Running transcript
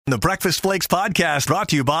The Breakfast Flakes podcast brought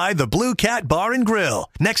to you by the Blue Cat Bar and Grill,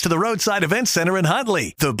 next to the Roadside Event Center in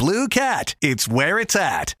Huntley. The Blue Cat, it's where it's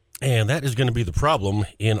at. And that is going to be the problem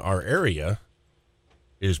in our area,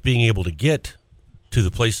 is being able to get to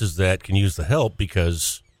the places that can use the help,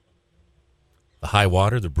 because the high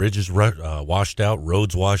water, the bridges washed out,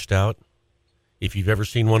 roads washed out. If you've ever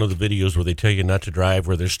seen one of the videos where they tell you not to drive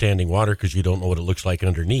where there's standing water because you don't know what it looks like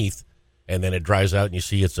underneath, and then it dries out and you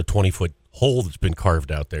see it's a 20-foot hole that's been carved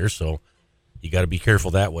out there. So you got to be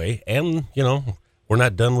careful that way. And, you know, we're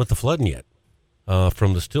not done with the flooding yet.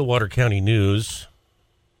 From the Stillwater County News,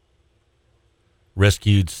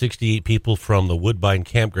 rescued 68 people from the Woodbine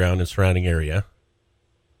Campground and surrounding area.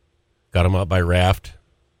 Got them out by raft.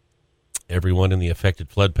 Everyone in the affected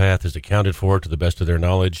flood path is accounted for to the best of their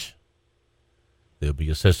knowledge. They'll be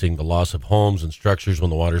assessing the loss of homes and structures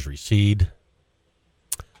when the waters recede.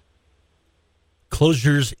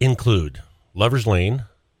 Closures include Lover's Lane,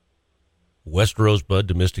 West Rosebud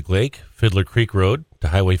to Mystic Lake, Fiddler Creek Road to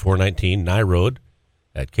Highway 419, Nye Road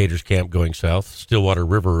at Caters Camp going south, Stillwater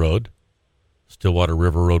River Road. Stillwater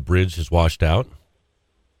River Road Bridge is washed out.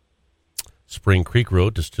 Spring Creek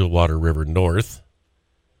Road to Stillwater River North.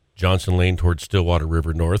 Johnson Lane towards Stillwater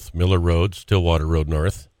River North, Miller Road, Stillwater Road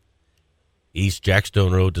North. East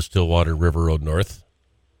Jackstone Road to Stillwater River Road North.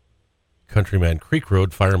 Countryman Creek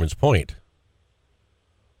Road, Fireman's Point.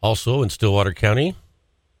 Also in Stillwater County,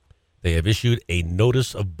 they have issued a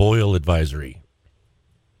notice of boil advisory.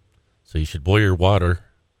 So you should boil your water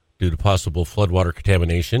due to possible floodwater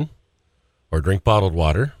contamination, or drink bottled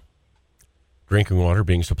water. Drinking water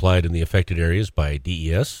being supplied in the affected areas by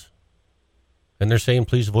DES. And they're saying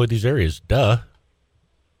please avoid these areas. Duh.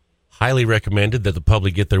 Highly recommended that the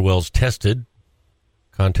public get their wells tested.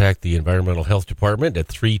 Contact the Environmental Health Department at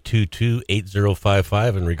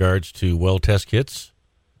 322-8055 in regards to well test kits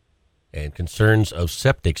and concerns of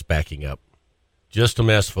septics backing up. Just a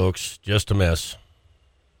mess, folks. Just a mess.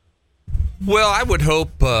 Well, I would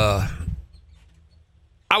hope the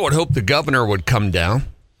governor would come down.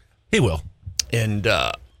 He will. And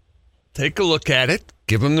take a look at it.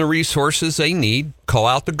 Give them the resources they need. Call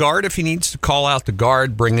out the guard if he needs to call out the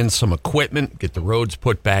guard. Bring in some equipment. Get the roads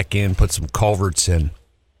put back in. Put some culverts in.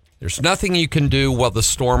 There's nothing you can do while the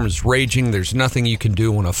storm is raging. There's nothing you can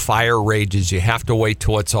do when a fire rages. You have to wait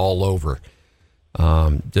till it's all over.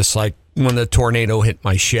 Just like when the tornado hit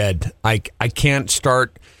my shed. I can't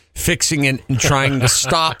start fixing it and trying to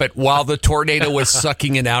stop it while the tornado is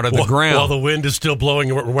sucking it out of the ground. While the wind is still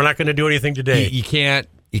blowing. We're not going to do anything today. You can't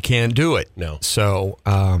do it. No. So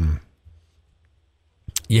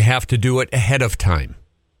you have to do it ahead of time.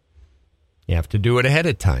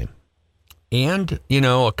 And, you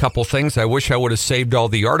know, a couple things. I wish I would have saved all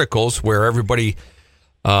the articles where everybody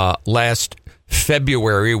last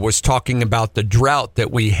February was talking about the drought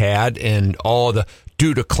that we had and all the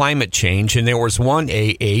due to climate change. And there was one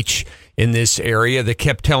AH in this area that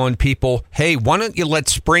kept telling people, hey, why don't you let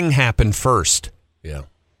spring happen first? Yeah.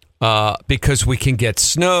 Because we can get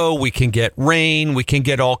snow, we can get rain, we can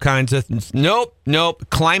get all kinds of things. Nope.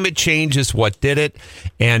 Climate change is what did it.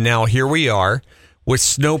 And now here we are with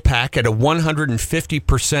snowpack at a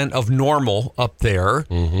 150% of normal up there.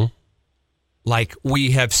 Mm-hmm. Like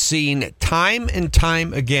we have seen time and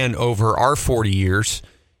time again over our 40 years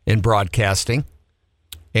in broadcasting.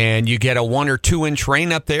 And you get a 1 or 2 inch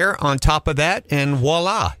rain up there on top of that, and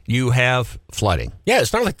voila, you have flooding. Yeah,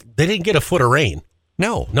 it's not like they didn't get a foot of rain.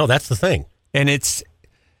 No, that's the thing. And it's,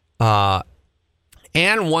 and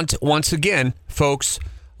once again, folks,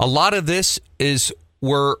 a lot of this is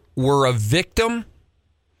we're a victim.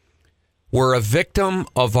 We're a victim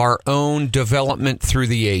of our own development through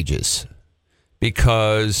the ages,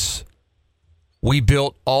 because we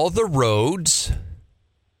built all the roads,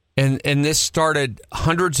 and this started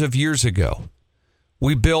hundreds of years ago.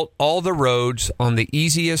 We built all the roads on the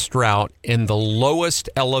easiest route in the lowest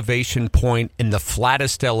elevation point and the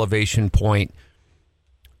flattest elevation point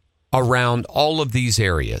around all of these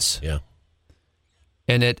areas. Yeah.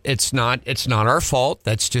 And it's not our fault.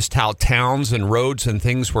 That's just how towns and roads and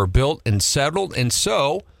things were built and settled. And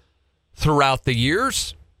so throughout the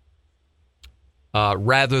years,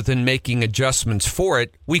 rather than making adjustments for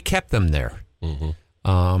it, we kept them there.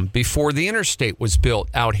 Mm-hmm. Before the interstate was built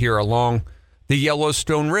out here along the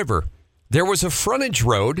Yellowstone River, there was a frontage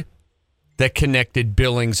road that connected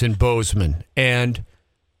Billings and Bozeman. And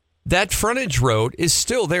that frontage road is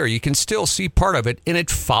still there. You can still see part of it, and it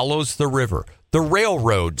follows the river. The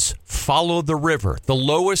railroads follow the river. The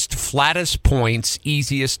lowest, flattest points,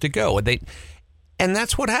 easiest to go. And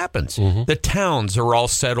that's what happens. Mm-hmm. The towns are all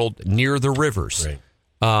settled near the rivers.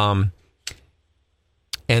 Right.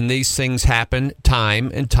 And these things happen time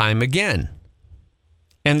and time again.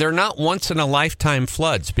 And they're not once-in-a-lifetime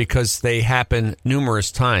floods because they happen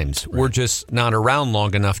numerous times. Right. We're just not around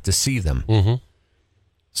long enough to see them. Mm-hmm.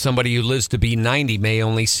 Somebody who lives to be 90 may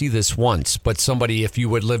only see this once, but somebody, if you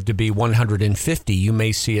would live to be 150, you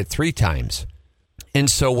may see it 3 times. And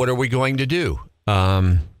so what are we going to do?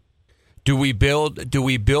 Do we build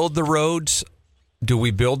the roads? Do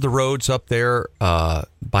we build the roads up there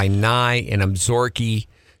by Nye and Absaroka?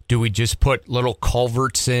 Do we just put little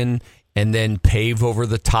culverts in and then pave over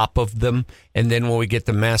the top of them? And then when we get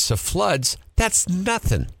the massive floods, that's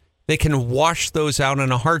nothing. They can wash those out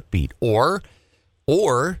in a heartbeat. Or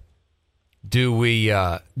do we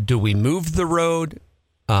move the road?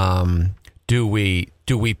 Do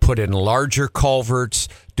we put in larger culverts?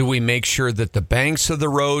 Do we make sure that the banks of the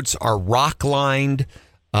roads are rock lined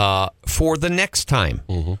for the next time?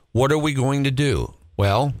 Mm-hmm. What are we going to do?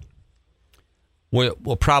 Well,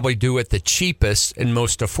 we'll probably do it the cheapest and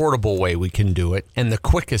most affordable way we can do it, and the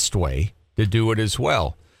quickest way to do it as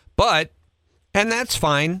well. And that's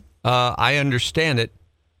fine. I understand it.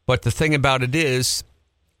 But the thing about it is,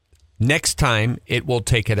 next time it will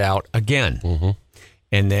take it out again. Mm-hmm.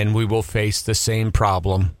 And then we will face the same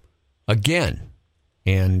problem again.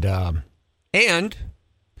 And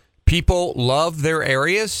people love their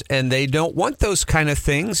areas, and they don't want those kind of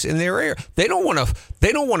things in their area. They don't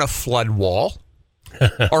want a flood wall.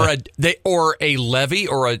 or a levee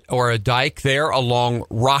or a dike there along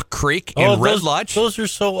Rock Creek in Red Lodge. Those are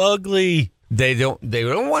so ugly. They don't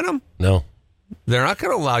want them. No, they're not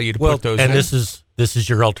going to allow you to put those. And in. this is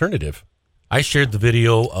your alternative. I shared the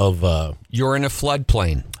video of you're in a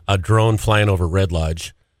floodplain. A drone flying over Red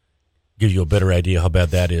Lodge. Give you a better idea how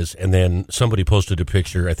bad that is. And then somebody posted a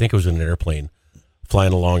picture. I think it was in an airplane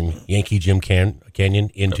flying along Yankee Jim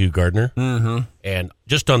Canyon into Gardner. Mm-hmm. And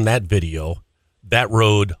just on that video, that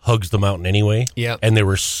road hugs the mountain anyway. Yep. And there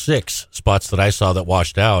were 6 spots that I saw that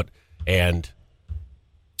washed out. And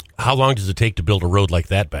how long does it take to build a road like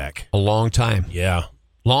that back? A long time. Yeah.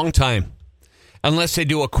 Long time. Unless they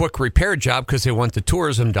do a quick repair job because they want the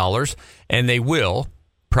tourism dollars, and they will,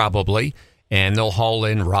 probably. And they'll haul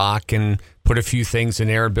in rock and put a few things in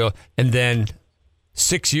there and build. And then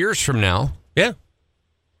 6 years from now, yeah,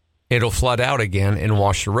 it'll flood out again and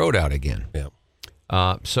wash the road out again. Yeah.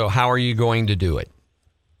 So how are you going to do it?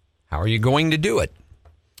 How are you going to do it?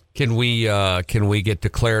 Can we get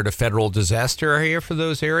declared a federal disaster area for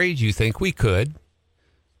those areas? You think we could?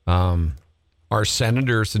 Our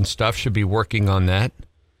senators and stuff should be working on that.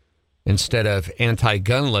 Instead of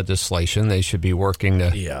anti-gun legislation, they should be working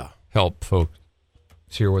to help folks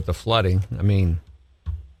here with the flooding. I mean,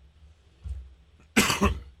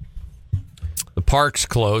 the park's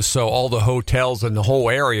closed, so all the hotels in the whole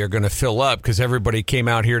area are going to fill up because everybody came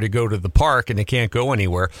out here to go to the park and they can't go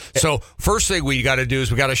anywhere. So first thing we got to do is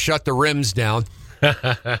we got to shut the rims down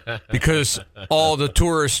because all the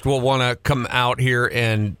tourists will want to come out here,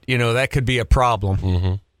 and that could be a problem.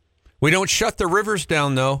 Mm-hmm. We don't shut the rivers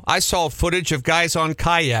down, though. I saw footage of guys on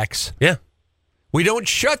kayaks. Yeah. We don't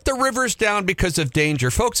shut the rivers down because of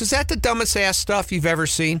danger. Folks, is that the dumbest ass stuff you've ever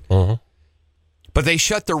seen? Uh-huh. But they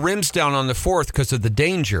shut the rims down on the 4th because of the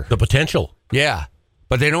danger. The potential. Yeah.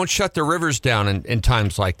 But they don't shut the rivers down in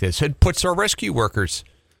times like this. It puts our rescue workers.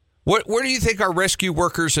 Where do you think our rescue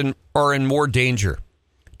workers are in more danger?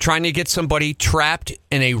 Trying to get somebody trapped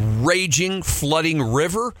in a raging, flooding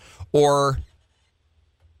river, or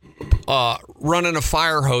running a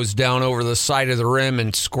fire hose down over the side of the rim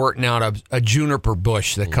and squirting out a juniper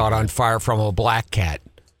bush that caught on fire from a black cat?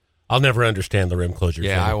 I'll never understand the rim closure.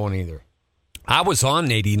 Yeah, I won't either. I was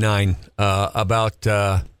on 89 about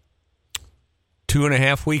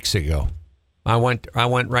 2.5 weeks ago. I went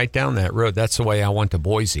right down that road. That's the way I went to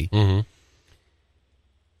Boise. Mm-hmm.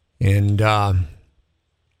 And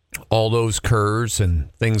all those curves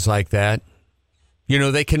and things like that.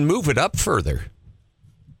 They can move it up further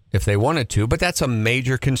if they wanted to, but that's a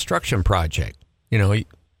major construction project. I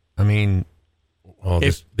mean,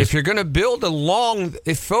 if you're going to build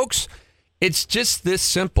folks, it's just this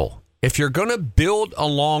simple. If you're going to build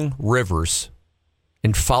along rivers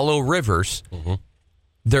and follow rivers, mm-hmm.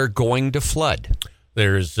 they're going to flood.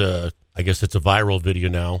 There's, I guess it's a viral video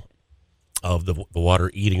now of the water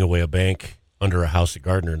eating away a bank under a house at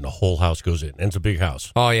Gardner, and the whole house goes in. And it's a big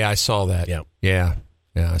house. Oh, yeah, I saw that. Yeah,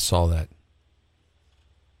 I saw that.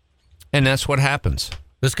 And that's what happens.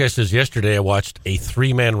 This guy says, yesterday I watched a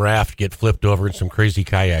 3-man raft get flipped over and some crazy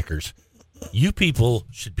kayakers. You people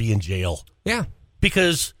should be in jail. Yeah.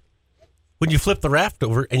 Because when you flip the raft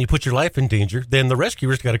over and you put your life in danger, then the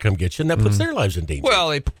rescuers got to come get you, and that puts their lives in danger.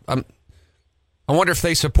 Well, I wonder if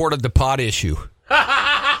they supported the pot issue.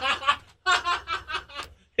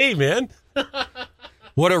 Hey, man.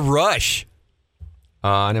 What a rush.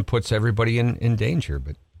 And it puts everybody in danger.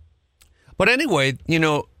 But anyway,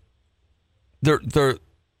 the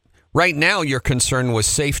right now you're concerned with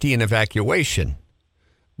safety and evacuation.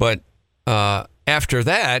 But after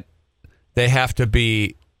that, they have to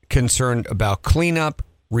be concerned about cleanup,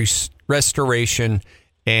 restoration,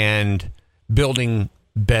 and building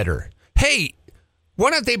better. Hey, why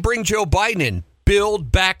don't they bring Joe Biden in?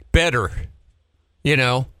 Build back better.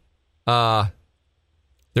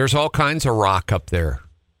 There's all kinds of rock up there.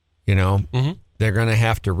 Mm-hmm. They're going to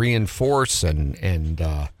have to reinforce and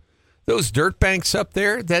those dirt banks up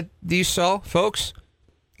there that you saw, folks.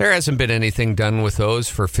 There hasn't been anything done with those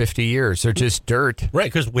for 50 years. They're just dirt.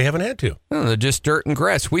 Right, because we haven't had to. No, they're just dirt and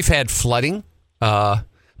grass. We've had flooding, but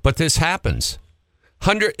this happens.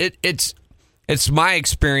 It's my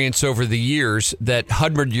experience over the years that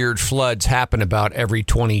 100-year floods happen about every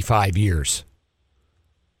 25 years.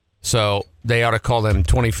 So they ought to call them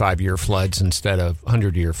 25-year floods instead of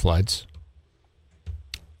 100-year floods.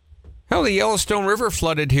 Hell, the Yellowstone River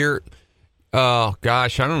flooded here. Oh,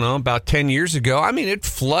 gosh, I don't know, about 10 years ago. I mean, it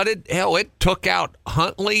flooded. Hell, it took out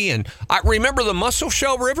Huntley. And I remember the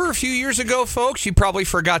Musselshell River a few years ago, folks. You probably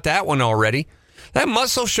forgot that one already. That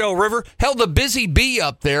Musselshell River, hell, the Busy Bee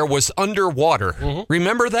up there was underwater. Mm-hmm.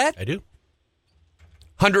 Remember that? I do.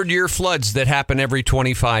 100-year floods that happen every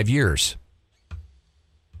 25 years.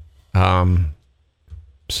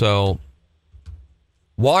 So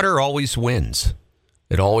water always wins.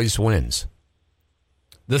 It always wins.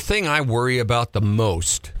 The thing I worry about the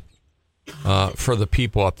most for the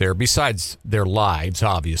people up there, besides their lives,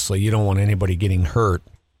 obviously, you don't want anybody getting hurt.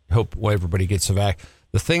 Hope everybody gets evacuated.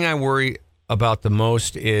 The thing I worry about the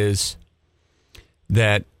most is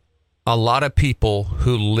that a lot of people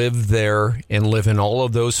who live there and live in all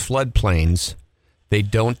of those floodplains, they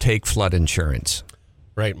don't take flood insurance.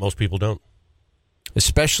 Right, most people don't.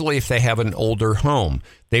 Especially if they have an older home.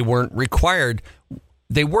 They weren't required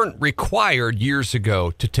years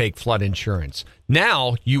ago to take flood insurance.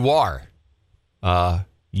 Now you are.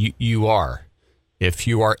 You are. If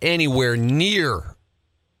you are anywhere near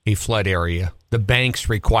a flood area, the banks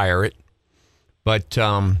require it. But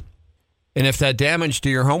and if that damage to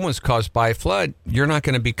your home was caused by a flood, you're not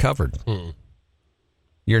going to be covered. Mm-mm.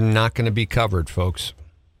 You're not going to be covered, folks,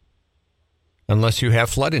 unless you have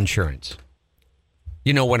flood insurance.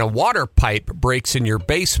 When a water pipe breaks in your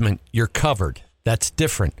basement, you're covered. That's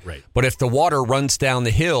different. Right. But if the water runs down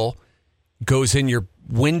the hill, goes in your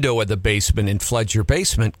window of the basement and floods your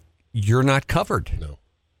basement, you're not covered. No.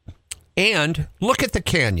 And look at the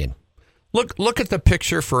canyon. Look at the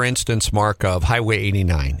picture, for instance, Mark, of Highway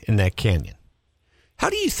 89 in that canyon. How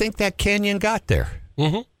do you think that canyon got there?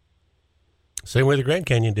 Mm-hmm. Same way the Grand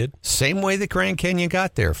Canyon did. Same way the Grand Canyon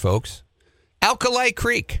got there, folks. Alkali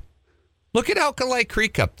Creek. Look at Alkali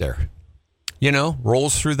Creek up there.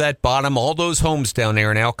 Rolls through that bottom, all those homes down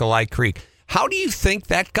there in Alkali Creek. How do you think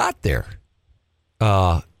that got there?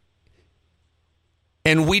 And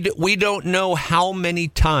we don't know how many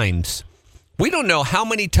times. We don't know how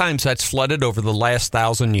many times that's flooded over the last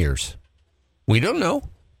 1,000 years. We don't know.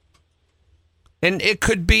 And it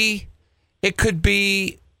could be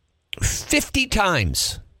 50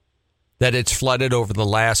 times that it's flooded over the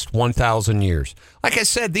last 1,000 years. Like I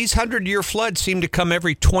said, these 100-year floods seem to come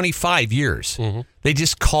every 25 years. Mm-hmm. They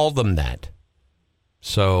just call them that.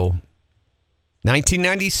 So,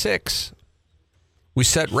 1996, we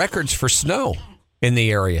set records for snow in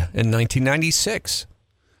the area in 1996.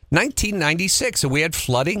 1996, and we had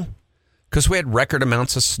flooding because we had record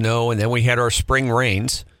amounts of snow, and then we had our spring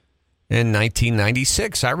rains in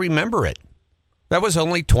 1996. I remember it. That was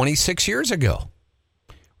only 26 years ago.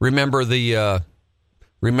 Remember the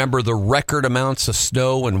record amounts of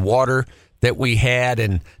snow and water that we had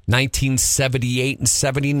in 1978 and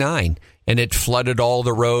 79, and it flooded all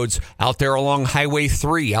the roads out there along Highway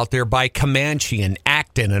 3, out there by Comanche and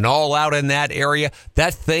Acton and all out in that area.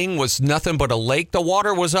 That thing was nothing but a lake. The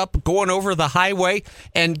water was up going over the highway,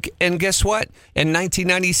 and guess what? In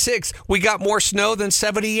 1996, we got more snow than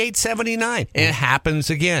 78, 79. And it happens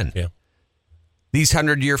again. Yeah. These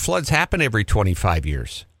 100-year floods happen every 25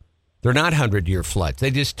 years. They're not 100-year floods. They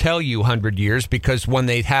just tell you 100 years because when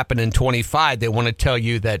they happen in 25, they want to tell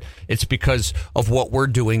you that it's because of what we're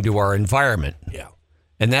doing to our environment. Yeah.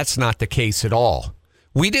 And that's not the case at all.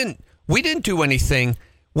 We didn't do anything.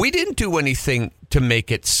 We didn't do anything to make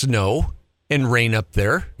it snow and rain up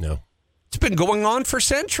there. No. It's been going on for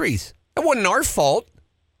centuries. It wasn't our fault.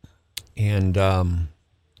 And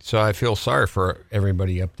so I feel sorry for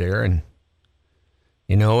everybody up there. And,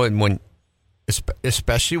 and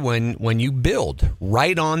especially when you build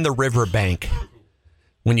right on the riverbank.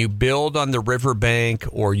 When you build on the riverbank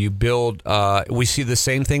or you build, we see the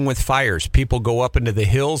same thing with fires. People go up into the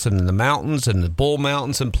hills and in the mountains and the Bull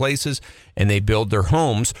Mountains and places, and they build their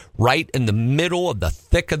homes right in the middle of the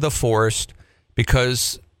thick of the forest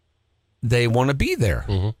because they want to be there.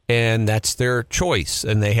 Mm-hmm. And that's their choice,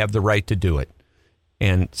 and they have the right to do it.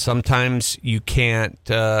 And sometimes you can't,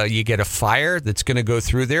 you get a fire that's going to go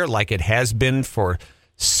through there like it has been for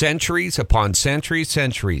centuries upon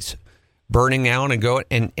centuries, burning out and going,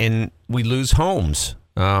 and we lose homes.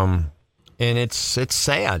 And it's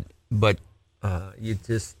sad, but it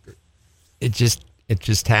just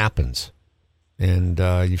happens. And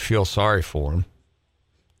you feel sorry for them.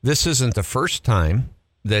 This isn't the first time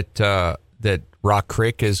that Rock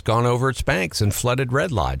Creek has gone over its banks and flooded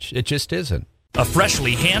Red Lodge. It just isn't. A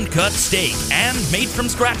freshly hand-cut steak and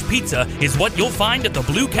made-from-scratch pizza is what you'll find at the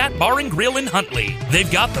Blue Cat Bar and Grill in Huntley. They've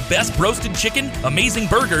got the best roasted chicken, amazing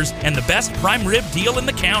burgers, and the best prime rib deal in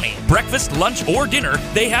the county. Breakfast, lunch, or dinner,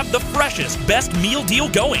 they have the freshest, best meal deal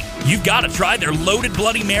going. You've got to try their loaded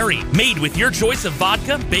Bloody Mary, made with your choice of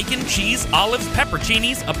vodka, bacon, cheese, olives,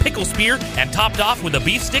 pepperoncinis, a pickle spear, and topped off with a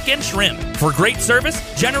beef stick and shrimp. For great service,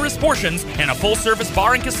 generous portions, and a full-service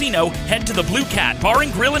bar and casino, head to the Blue Cat Bar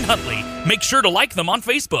and Grill in Huntley. Make sure to like them on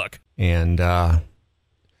Facebook. And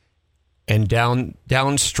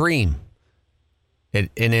downstream, and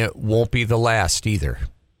it won't be the last either.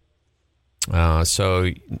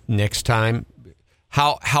 So next time,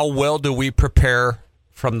 how well do we prepare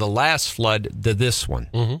from the last flood to this one?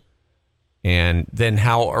 Mm-hmm. And then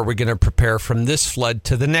how are we going to prepare from this flood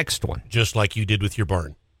to the next one? Just like you did with your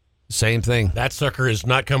barn. Same thing. That sucker is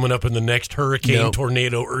not coming up in the next hurricane,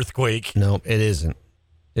 tornado, earthquake. No, it isn't.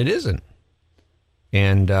 It isn't.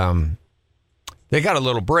 And they got a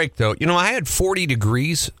little break, though. You know, I had 40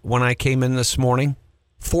 degrees when I came in this morning.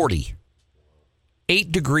 40. 8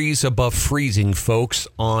 degrees above freezing, folks,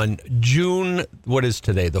 on June, what is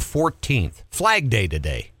today? The 14th. Flag Day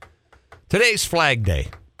today. Today's Flag Day.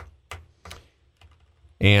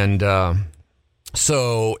 And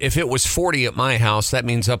so if it was 40 at my house, that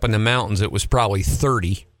means up in the mountains it was probably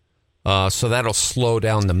 30. So that'll slow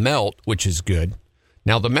down the melt, which is good.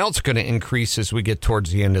 Now, the melt's going to increase as we get towards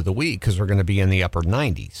the end of the week because we're going to be in the upper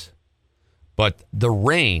 90s. But the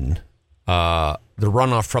rain, the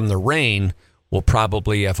runoff from the rain will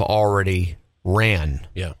probably have already ran.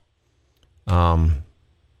 Yeah.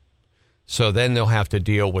 So then they'll have to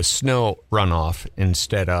deal with snow runoff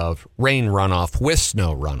instead of rain runoff with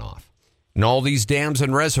snow runoff. And all these dams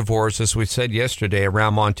and reservoirs, as we said yesterday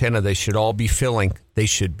around Montana, they should all be filling. They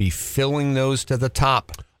should be filling those to the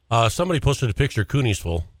top. Somebody posted a picture of Cooney's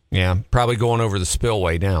full. Yeah, probably going over the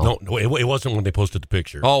spillway now. No, it wasn't when they posted the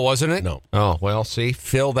picture. Oh, wasn't it? No. Oh, well, see,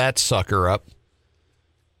 fill that sucker up.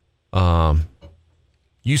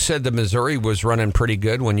 You said the Missouri was running pretty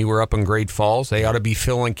good when you were up in Great Falls. They ought to be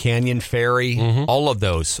filling Canyon Ferry, all of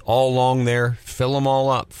those, all along there. Fill them all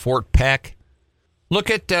up. Fort Peck. Look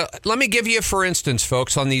at, let me give you, for instance,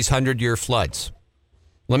 folks, on these 100-year floods.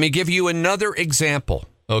 Let me give you another example,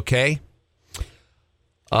 okay?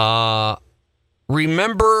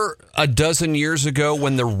 Remember a dozen years ago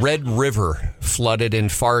when the Red River flooded in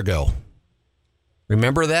Fargo?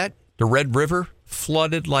 Remember that? The Red River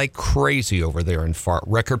flooded like crazy over there in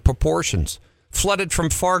record proportions. Flooded from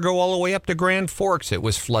Fargo all the way up to Grand Forks. It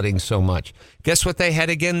was flooding so much. Guess what they had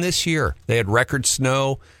again this year? They had record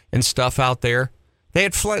snow and stuff out there. They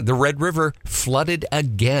had flooded. The Red River flooded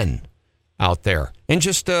again out there in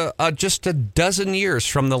just a dozen years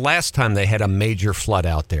from the last time they had a major flood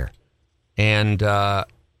out there, and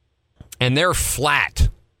they're flat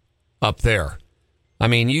up there. I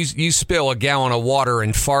mean, you spill a gallon of water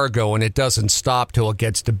in Fargo and it doesn't stop till it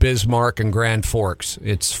gets to Bismarck and Grand Forks.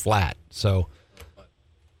 It's flat. So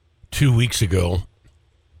 2 weeks ago,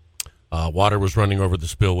 water was running over the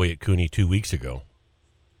spillway at Cooney 2 weeks ago.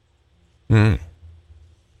 Well,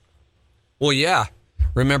 yeah.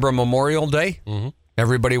 Remember Memorial Day? Mm-hmm.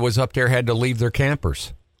 Everybody was up there, had to leave their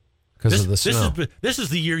campers because of the snow. This is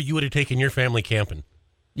the year you would have taken your family camping.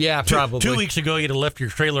 Yeah, probably. 2 weeks ago, you'd have left your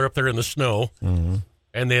trailer up there in the snow. Mm-hmm.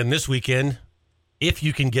 And then this weekend, if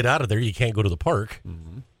you can get out of there, you can't go to the park.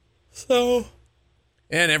 Mm-hmm. So,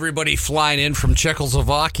 and everybody flying in from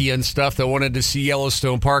Czechoslovakia and stuff that wanted to see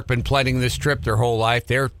Yellowstone Park, been planning this trip their whole life.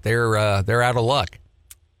 They're out of luck.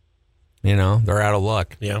 You know, they're out of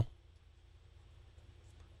luck. Yeah.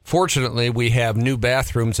 Fortunately, we have new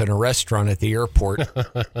bathrooms and a restaurant at the airport.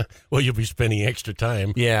 Well, you'll be spending extra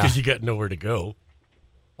time. Yeah. Because you got nowhere to go.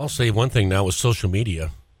 I'll say one thing now with social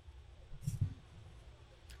media.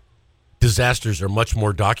 Disasters are much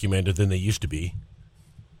more documented than they used to be.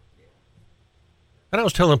 And I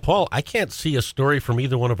was telling Paul, I can't see a story from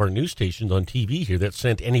either one of our news stations on TV here that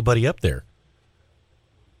sent anybody up there.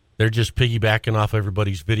 They're just piggybacking off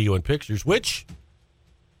everybody's video and pictures, which,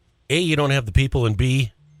 A, you don't have the people, and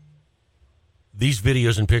B, these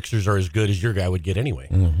videos and pictures are as good as your guy would get anyway.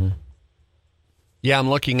 Mm-hmm. Yeah, I'm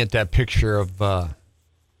looking at that picture of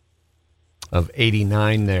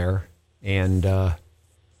 89 there, and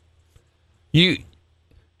you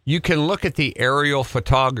can look at the aerial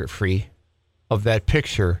photography of that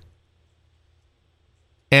picture,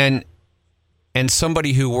 and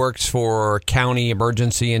somebody who works for county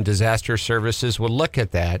emergency and disaster services would look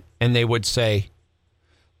at that and they would say,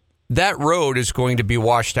 that road is going to be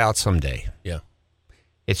washed out someday. Yeah.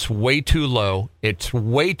 It's way too low. It's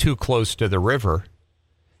way too close to the river.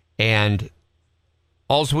 And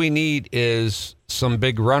all we need is some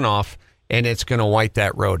big runoff and it's going to wipe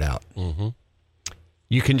that road out. Mm-hmm.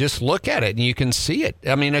 You can just look at it and you can see it.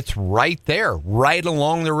 I mean, it's right there, right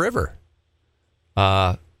along the river.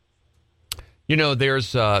 There's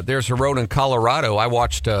a road in Colorado. I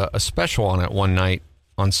watched a special on it one night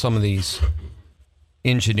on some of these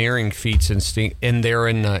engineering feats, and they're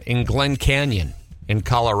in Glen Canyon in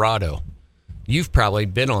Colorado. You've probably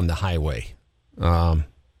been on the highway, but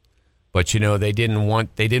they didn't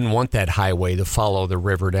want that highway to follow the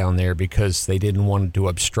river down there because they didn't want to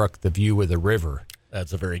obstruct the view of the river.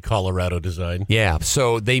 That's a very Colorado design. Yeah,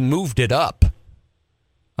 so they moved it up.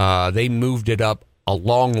 They moved it up a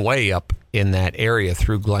long way up in that area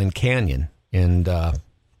through Glen Canyon, and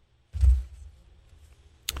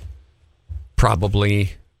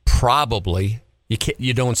probably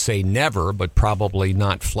you don't say never, but probably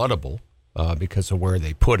not floodable because of where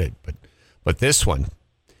they put it. But this one,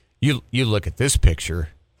 you look at this picture.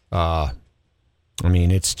 I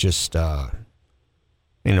mean, it's just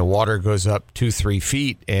water goes up 2-3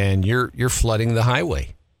 feet, and you're flooding the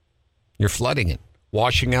highway. You're flooding it,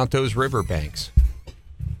 washing out those riverbanks.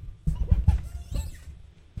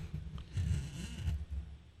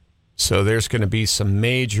 So there's going to be some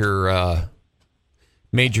major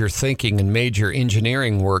thinking and major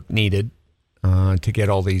engineering work needed to get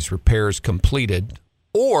all these repairs completed,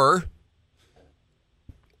 or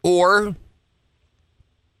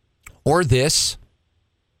this,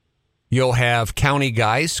 you'll have county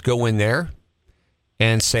guys go in there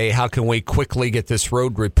and say, how can we quickly get this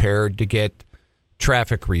road repaired to get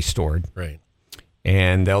traffic restored? Right.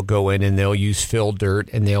 And they'll go in and they'll use fill dirt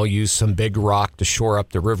and they'll use some big rock to shore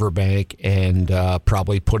up the riverbank and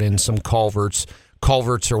probably put in some culverts.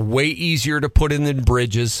 Culverts are way easier to put in than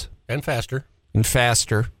bridges. And faster.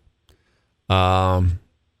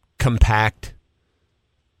 Compact,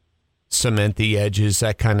 cement the edges,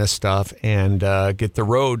 that kind of stuff, and get the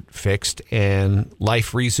road fixed, and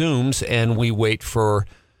life resumes, and we wait for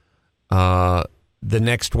the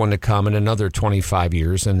next one to come in another 25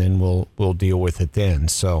 years, and then we'll deal with it then.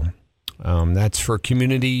 So that's for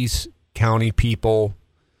communities, county people,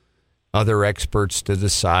 other experts to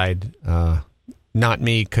decide. Not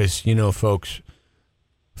me, because, folks,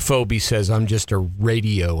 Phoebe says I'm just a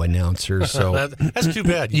radio announcer. So that's too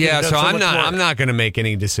bad. So I'm not going to make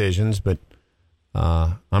any decisions, but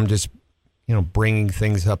I'm just bringing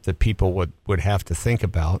things up that people would have to think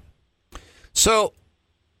about. So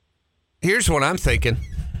here's what I'm thinking.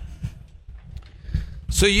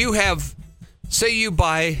 So say you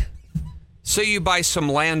buy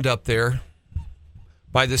some land up there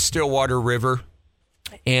by the Stillwater River,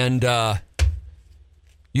 and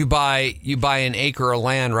you buy an acre of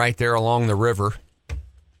land right there along the river,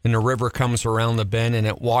 and the river comes around the bend and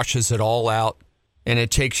it washes it all out, and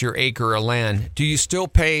it takes your acre of land. Do you still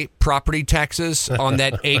pay property taxes on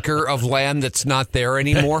that acre of land that's not there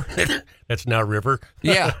anymore? That's now river?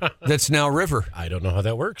 Yeah, that's now river. I don't know how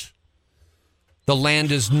that works. The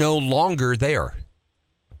land is no longer there.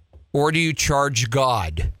 Or do you charge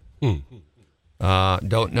God?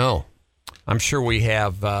 Don't know. I'm sure we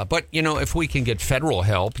have, but if we can get federal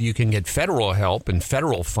help, you can get federal help and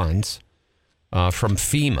federal funds from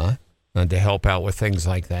FEMA to help out with things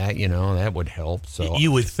like that. That would help. So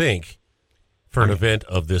you would think for an event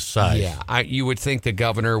of this size. Yeah, you would think the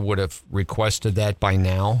governor would have requested that by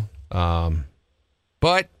now.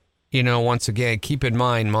 But once again, keep in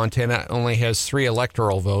mind, Montana only has 3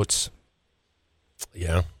 electoral votes.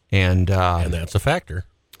 Yeah, and that's a factor.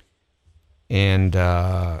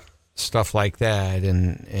 And stuff like that,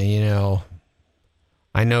 and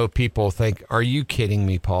I know people think, "Are you kidding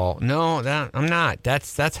me, Paul?" No, I'm not.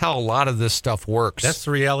 That's how a lot of this stuff works. That's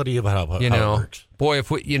the reality of how it works. Boy,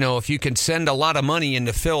 if you can send a lot of money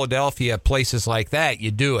into Philadelphia, places like that, you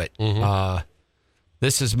do it. Mm-hmm.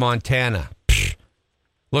 This is Montana.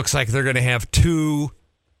 Looks like they're going to have two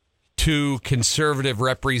 2 conservative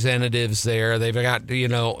representatives there. They've got,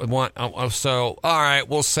 so all right,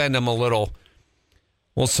 we'll send them a little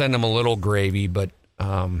gravy, but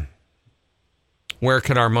where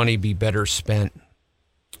could our money be better spent?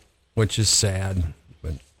 Which is sad.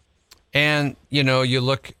 And you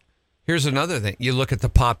look, here's another thing. You look at the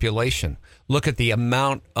population. Look at the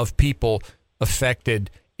amount of people affected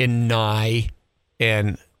in Nye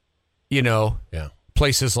and,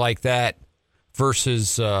 places like that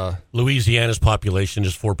versus... Louisiana's population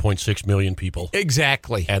is 4.6 million people.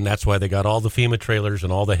 Exactly. And that's why they got all the FEMA trailers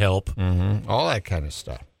and all the help. Mm-hmm. All that kind of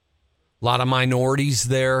stuff. A lot of minorities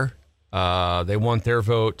there. They want their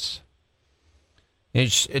votes.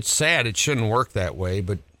 It's sad. It shouldn't work that way,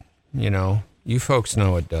 but, you folks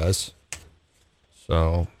know it does.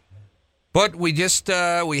 So, but we just,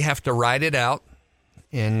 we have to ride it out,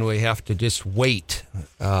 and we have to just wait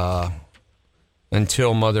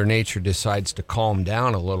until Mother Nature decides to calm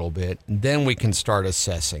down a little bit. Then we can start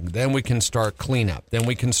assessing. Then we can start cleanup. Then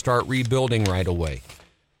we can start rebuilding right away.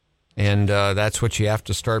 And that's what you have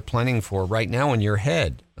to start planning for right now in your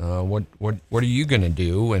head. What are you going to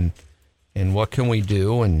do, and what can we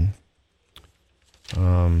do? And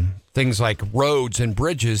things like roads and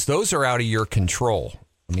bridges, those are out of your control.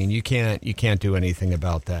 I mean, you can't do anything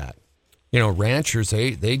about that. Ranchers,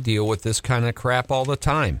 they deal with this kind of crap all the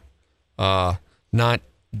time. Not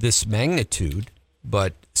this magnitude,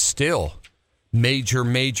 but still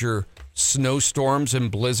major snowstorms and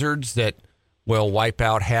blizzards that will wipe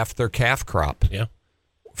out half their calf crop. Yeah.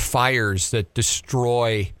 Fires that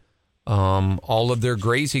destroy all of their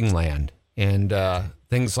grazing land and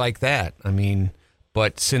things like that. I mean,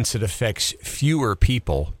 but since it affects fewer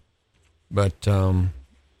people, but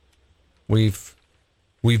we've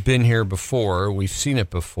been here before, we've seen it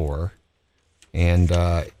before, and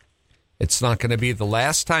it's not going to be the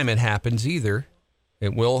last time it happens either.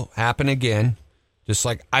 It will happen again. Just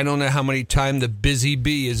like I don't know how many times the Busy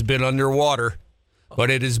Bee has been underwater,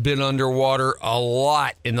 but it has been underwater a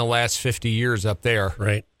lot in the last 50 years up there.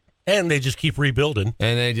 Right. And they just keep rebuilding.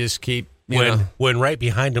 And they just keep, when right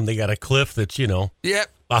behind them they got a cliff that's, Yep.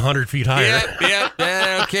 100 feet higher. Yep.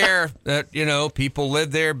 They don't care that, people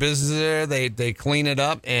live there, business there. They clean it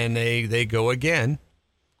up and they go again.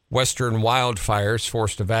 Western wildfires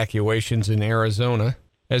forced evacuations in Arizona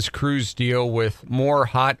as crews deal with more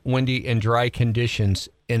hot, windy, and dry conditions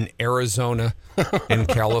in Arizona and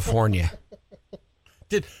California.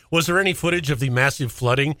 Was there any footage of the massive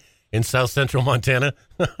flooding in south central Montana?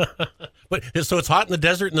 But so it's hot in the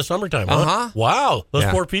desert in the summertime, huh? Uh-huh. Wow, those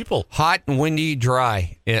poor people. Hot and windy,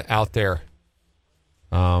 dry out there.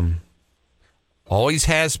 Always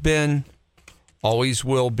has been, always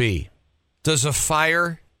will be. Does a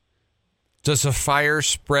fire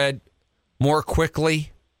spread more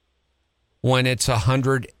quickly when it's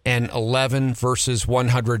 111 versus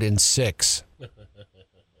 106?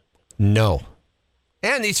 No.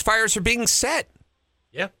 And these fires are being set.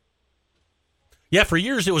 Yeah. Yeah, for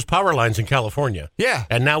years it was power lines in California. Yeah.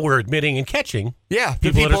 And now we're admitting and catching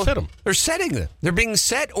people that have set them. They're setting them. They're being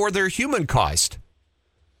set or they're human caused.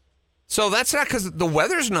 So that's not because the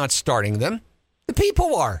weather's not starting them. The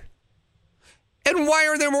people are. And why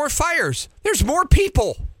are there more fires? There's more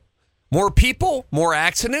people. More people, more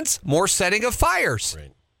accidents, more setting of fires.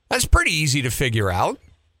 Right. That's pretty easy to figure out.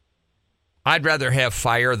 I'd rather have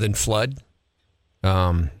fire than flood.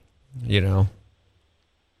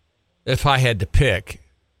 If I had to pick,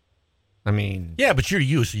 I mean... Yeah, but you're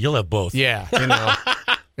you, so you'll have both. Yeah,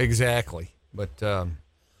 exactly. But,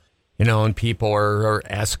 and people are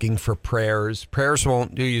asking for prayers. Prayers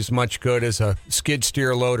won't do you as much good as a skid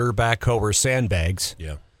steer loader, backhoe, or sandbags.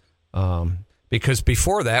 Yeah. Because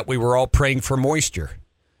before that, we were all praying for moisture,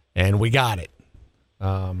 and we got it.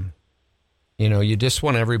 You just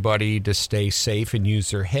want everybody to stay safe and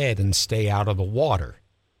use their head and stay out of the water.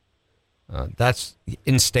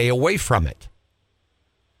 And stay away from it.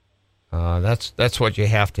 That's what you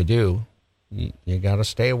have to do. You got to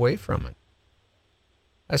stay away from it.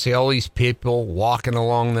 I see all these people walking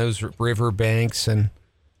along those river banks, and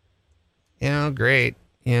great.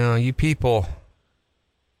 You people.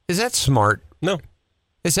 Is that smart? No.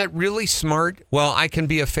 Is that really smart? Well, I can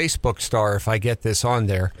be a Facebook star if I get this on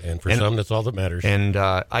there. And for some, that's all that matters. And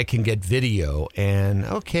I can get video. And,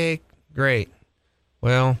 okay, great.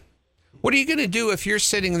 Well, what are you going to do if you're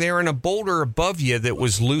sitting there and a boulder above you that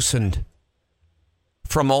was loosened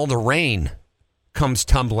from all the rain comes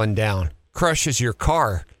tumbling down, crushes your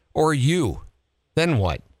car or you? Then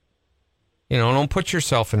what? Don't put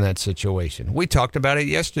yourself in that situation. We talked about it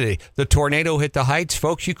yesterday. The tornado hit the Heights.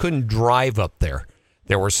 Folks, you couldn't drive up there.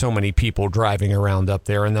 There were so many people driving around up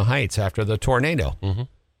there in the Heights after the tornado. Mm-hmm.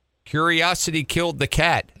 Curiosity killed the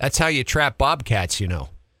cat. That's how you trap bobcats, you know.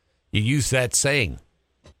 You use that saying.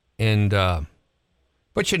 And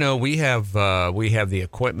but you know, we have the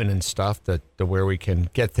equipment and stuff that where we can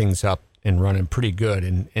get things up and running pretty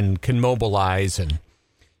good and can mobilize and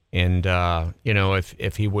you know,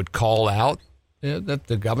 if he would call out, that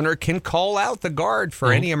the governor can call out the guard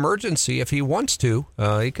for any emergency if he wants to.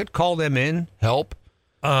 He could call them in, help.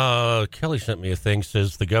 Kelly sent me a thing,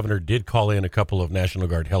 says the governor did call in a couple of National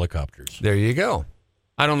Guard helicopters. There you go.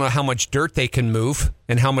 I don't know how much dirt they can move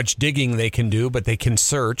and how much digging they can do, but they can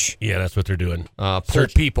search. Yeah, that's what they're doing. Pull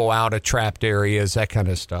people out of trapped areas, that kind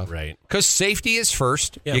of stuff. Right. Because safety is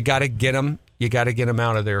first. Yep. You got to get them. You got to get them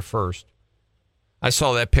out of there first. I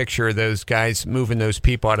saw that picture of those guys moving those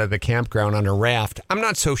people out of the campground on a raft. I'm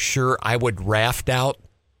not so sure I would raft out.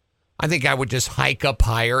 I think I would just hike up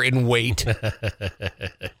higher and wait.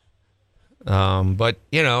 But,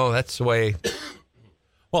 you know, that's the way.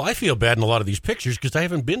 Well, I feel bad in a lot of these pictures because I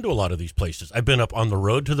haven't been to a lot of these places. I've been up on the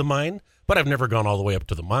road to the mine, but I've never gone all the way up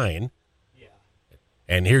to the mine. Yeah.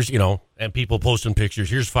 And here's, you know, and people posting pictures.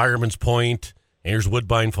 Here's Fireman's Point, and here's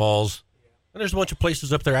Woodbine Falls. And there's a bunch of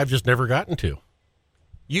places up there I've just never gotten to.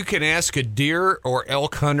 You can ask a deer or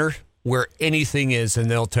elk hunter where anything is, and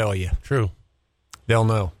they'll tell you. True. They'll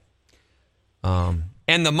know.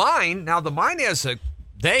 And the mine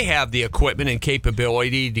they have the equipment and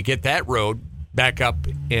capability to get that road back up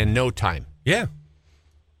in no time. Yeah.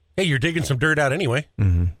 Hey, you're digging some dirt out anyway.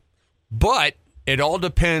 Mm-hmm. But it all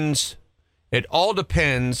depends. It all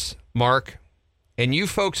depends, Mark. And you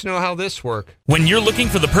folks know how this works. When you're looking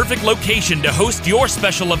for the perfect location to host your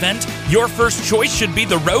special event, your first choice should be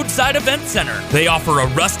the Roadside Event Center. They offer a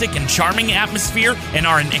rustic and charming atmosphere and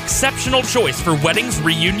are an exceptional choice for weddings,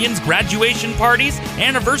 reunions, graduation parties,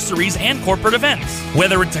 anniversaries, and corporate events.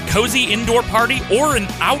 Whether it's a cozy indoor party or an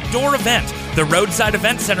outdoor event, the Roadside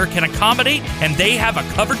Event Center can accommodate, and they have a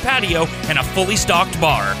covered patio and a fully stocked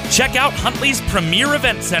bar. Check out Huntley's premier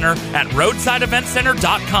event center at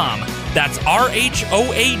roadsideeventcenter.com. That's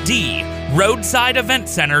RHOAD,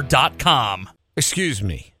 roadsideeventcenter.com. Excuse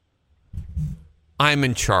me. I'm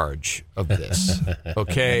in charge of this,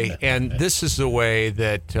 okay? And this is the way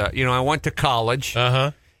that, I went to college,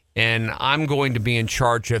 and I'm going to be in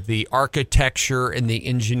charge of the architecture and the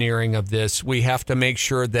engineering of this. We have to make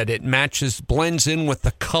sure that it blends in with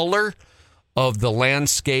the color of the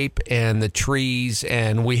landscape and the trees,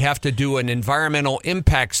 and we have to do an environmental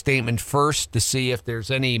impact statement first to see if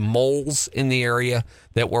there's any moles in the area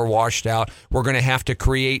that were washed out. We're going to have to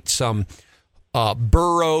create some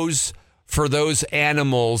burrows for those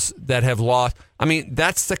animals that have lost. I mean,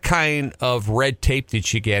 that's the kind of red tape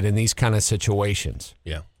that you get in these kind of situations.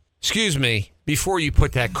 Yeah. Excuse me, before you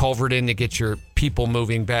put that culvert in to get your people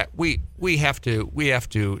moving back, we have to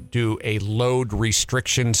do a load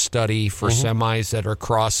restriction study for semis that are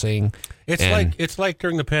crossing. It's like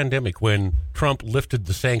during the pandemic when Trump lifted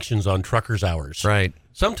the sanctions on truckers' hours. Right.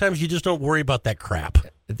 Sometimes you just don't worry about that crap.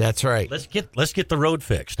 That's right. Let's get the road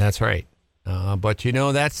fixed. That's right. But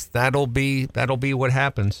that'll be what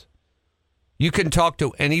happens. You can talk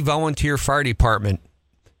to any volunteer fire department,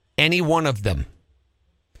 any one of them,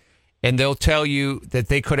 and they'll tell you that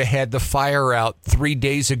they could have had the fire out 3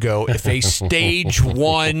 days ago if a stage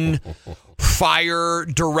 1 fire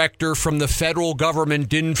director from the federal government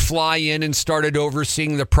didn't fly in and started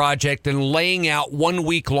overseeing the project and laying out 1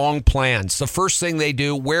 week long plans. The first thing they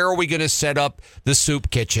do, where are we going to set up the soup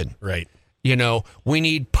kitchen? Right. We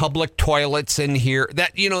need public toilets in here.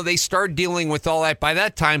 That, they start dealing with all that. By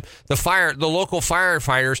that time, the local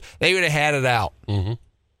firefighters, they would have had it out. Mm-hmm.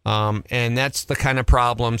 And that's the kind of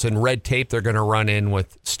problems and red tape they're going to run in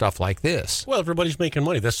with stuff like this. Well, everybody's making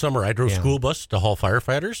money. This summer, I drove school bus to haul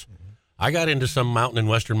firefighters. I got into some mountain in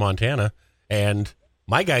western Montana, and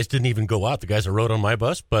my guys didn't even go out. The guys that rode on my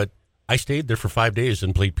bus, but I stayed there for 5 days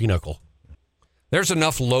and played pinochle. There's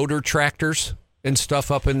enough loader tractors and stuff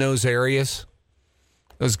up in those areas.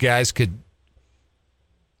 Those guys could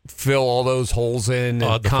fill all those holes in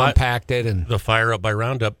and compact it. And the fire up by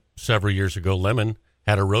Roundup several years ago, Lemon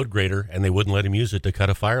had a road grader, and they wouldn't let him use it to cut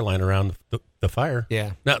a fire line around the fire.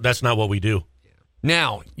 Yeah. No, that's not what we do.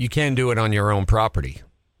 Now, you can do it on your own property,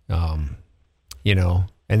 and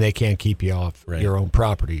they can't keep you off your own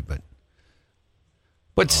property.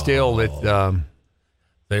 But still,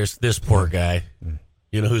 there's this poor guy.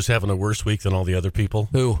 You know who's having a worse week than all the other people?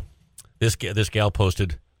 Who? This gal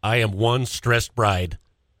posted, "I am one stressed bride.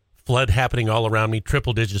 Flood happening all around me,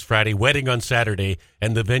 triple digits Friday, wedding on Saturday,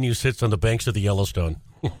 and the venue sits on the banks of the Yellowstone."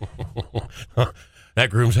 That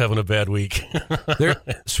groom's having a bad week.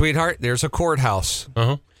 Sweetheart, there's a courthouse.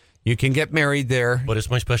 You can get married there. But it's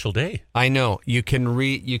my special day. I know. You can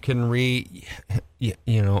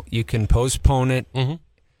postpone it.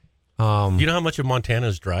 Mm-hmm. You know how much of Montana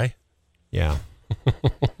is dry? Yeah.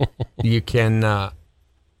 You can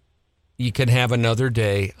have another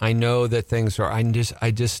day. I know that things are.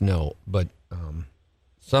 I just know, but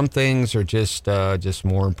some things are just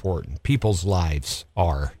more important. People's lives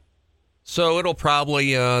are. So it'll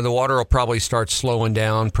probably the water will probably start slowing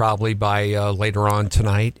down probably by later on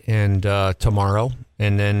tonight and tomorrow,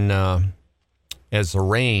 and then as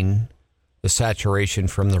the saturation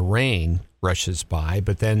from the rain rushes by,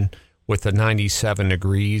 but then with the 97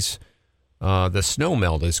 degrees, the snow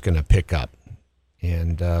melt is going to pick up,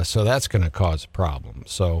 and so that's going to cause a problem.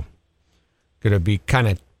 So going to be kind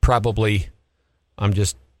of probably. I'm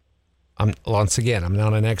once again, I'm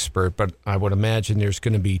not an expert, but I would imagine there's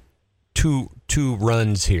going to be two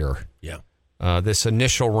runs here. Yeah. This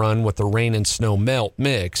initial run with the rain and snow melt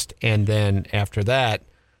mixed, and then after that,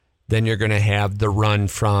 then you're going to have the run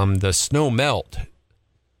from the snow melt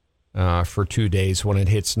for 2 days when it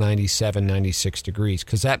hits 97, 96 degrees,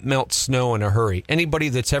 because that melts snow in a hurry. Anybody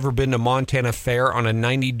that's ever been to Montana Fair on a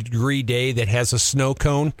 90-degree day that has a snow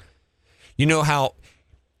cone, you know how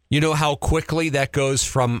quickly that goes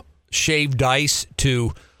from shaved ice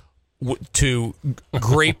to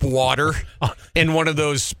grape water in one of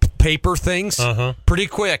those paper things. Pretty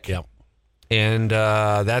quick. Yeah. And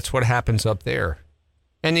that's what happens up there.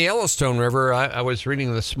 And the Yellowstone River, I was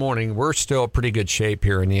reading this morning, we're still in pretty good shape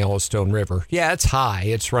here in the Yellowstone River. Yeah, it's high.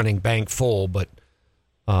 It's running bank full, but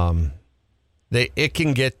they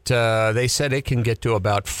said it can get to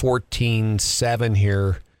about 14.7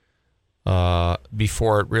 here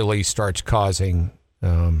before it really starts causing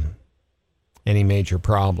any major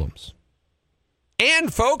problems.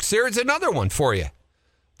 And, folks, there's another one for you.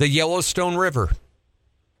 The Yellowstone River.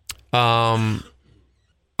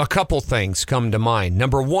 A couple things come to mind.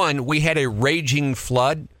 Number one, we had a raging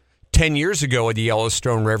flood 10 years ago at the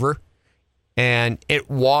Yellowstone River, and it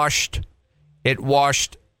washed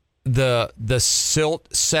the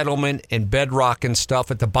silt settlement and bedrock and stuff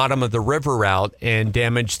at the bottom of the river out and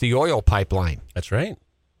damaged the oil pipeline. That's right.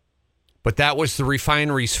 But that was the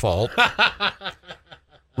refinery's fault.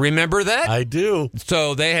 Remember that? I do.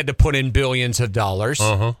 So they had to put in billions of dollars.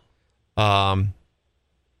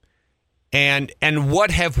 And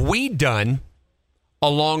what have we done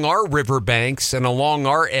along our riverbanks and along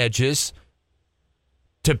our edges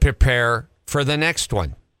to prepare for the next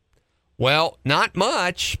one? Well, not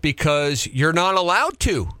much, because you're not allowed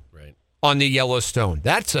to on the Yellowstone.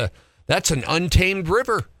 That's an untamed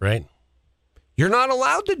river. Right. You're not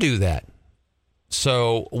allowed to do that.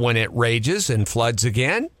 So when it rages and floods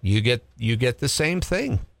again, you get the same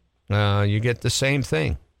thing. You get the same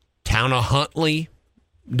thing. Town of Huntley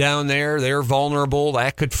down there, they're vulnerable.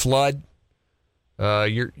 That could flood.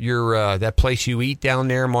 Your that place you eat down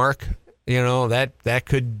there, Mark. You know that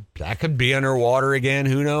could be underwater again.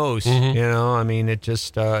 Who knows? Mm-hmm. You know, I mean, it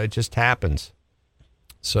just happens.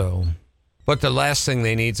 So, but the last thing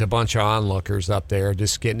they need is a bunch of onlookers up there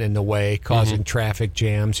just getting in the way, causing traffic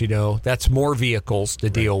jams. You know, that's more vehicles to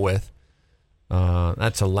deal with.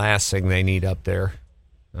 That's the last thing they need up there.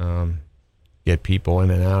 Get people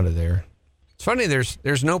in and out of there. It's funny.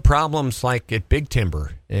 There's no problems like at Big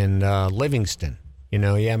Timber in Livingston. You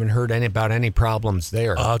know, you haven't heard about any problems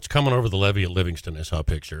there. It's coming over the levee at Livingston. I saw a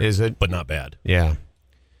picture. Is it? But not bad. Yeah.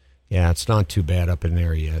 Yeah, it's not too bad up in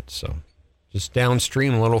there yet. So just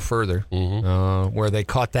downstream a little further where they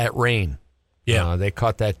caught that rain. Yeah. They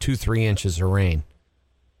caught that 2-3 inches of rain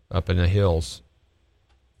up in the hills.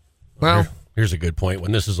 Well, here's a good point.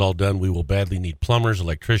 When this is all done, we will badly need plumbers,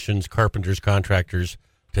 electricians, carpenters, contractors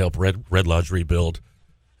to help Red Lodge rebuild.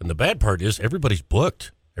 And the bad part is everybody's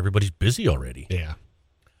booked. Everybody's busy already. Yeah.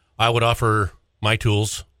 I would offer my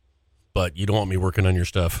tools, but you don't want me working on your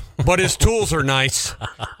stuff. But his tools are nice.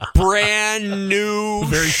 Brand new,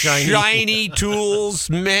 very shiny tools,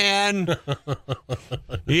 man.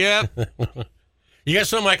 Yep. You got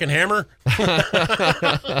something I can hammer?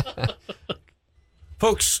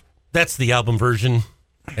 Folks, that's the album version.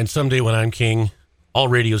 And someday when I'm king, all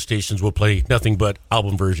radio stations will play nothing but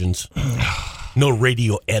album versions. No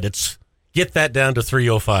radio edits. Get that down to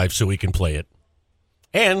 305 so we can play it.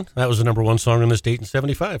 And that was the number one song on this date in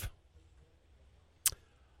 75.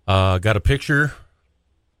 Got a picture.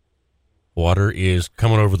 Water is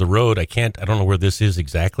coming over the road. I don't know where this is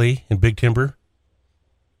exactly in Big Timber,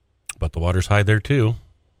 but the water's high there too.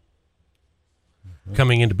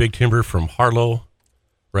 Coming into Big Timber from Harlow,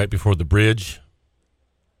 right before the bridge.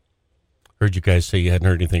 Heard you guys say you hadn't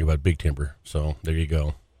heard anything about Big Timber, so there you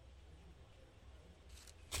go.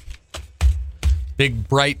 Big,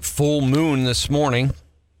 bright, full moon this morning.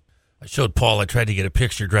 I showed Paul. I tried to get a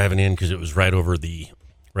picture driving in because it was right over the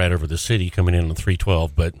city coming in on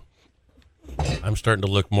 312. But I'm starting to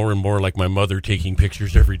look more and more like my mother taking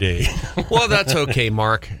pictures every day. Well, that's okay,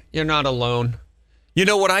 Mark. You're not alone. You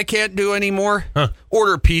know what I can't do anymore? Huh.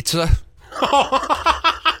 Order pizza.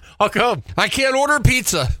 How come? I can't order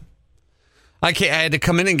pizza. I had to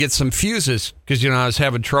come in and get some fuses because, I was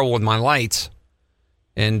having trouble with my lights.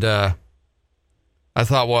 And I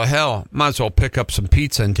thought, well, hell, might as well pick up some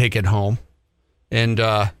pizza and take it home. And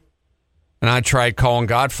I tried calling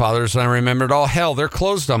Godfather's, and I remembered, oh, hell, they're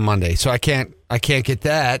closed on Monday, so I can't get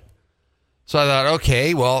that. So I thought,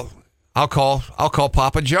 okay, well, I'll call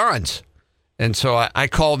Papa John's. And so I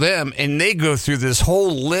call them, and they go through this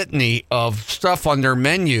whole litany of stuff on their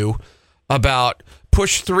menu about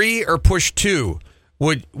push 3 or push 2.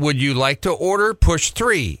 Would you like to order push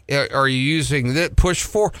 3? Are you using the push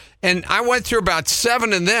 4? And I went through about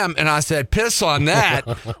 7 of them, and I said, piss on that.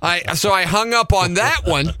 So I hung up on that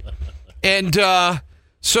one. And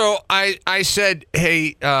so I said,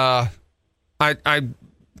 hey, I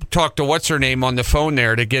talked to what's her name on the phone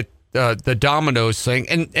there to get the Domino's thing,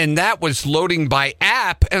 and that was loading by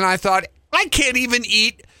app, and I thought, I can't even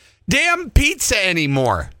eat damn pizza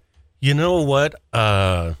anymore. You know what?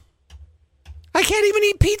 I can't even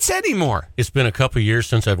eat pizza anymore. It's been a couple of years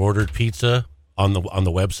since I've ordered pizza on the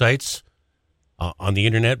websites, on the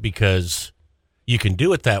internet, because you can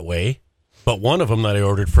do it that way. But one of them that I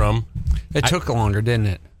ordered from, it took longer, didn't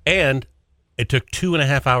it? And it took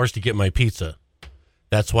 2.5 hours to get my pizza.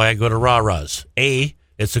 That's why I go to Rah-Rah's. A,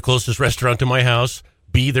 it's the closest restaurant to my house.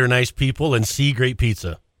 B, they're nice people. And C, great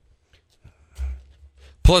pizza.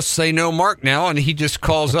 Plus, they know Mark now, and he just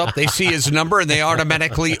calls up. They see his number, and they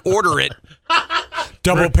automatically order it.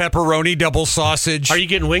 Double pepperoni, double sausage. Are you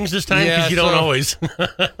getting wings this time? Because you don't always.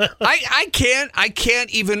 I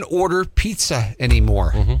can't even order pizza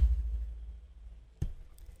anymore. Mm-hmm.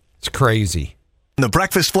 It's crazy. The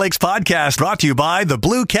Breakfast Flakes podcast brought to you by the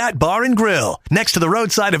Blue Cat Bar and Grill, next to the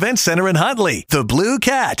Roadside Event Center in Huntley. The Blue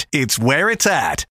Cat, it's where it's at.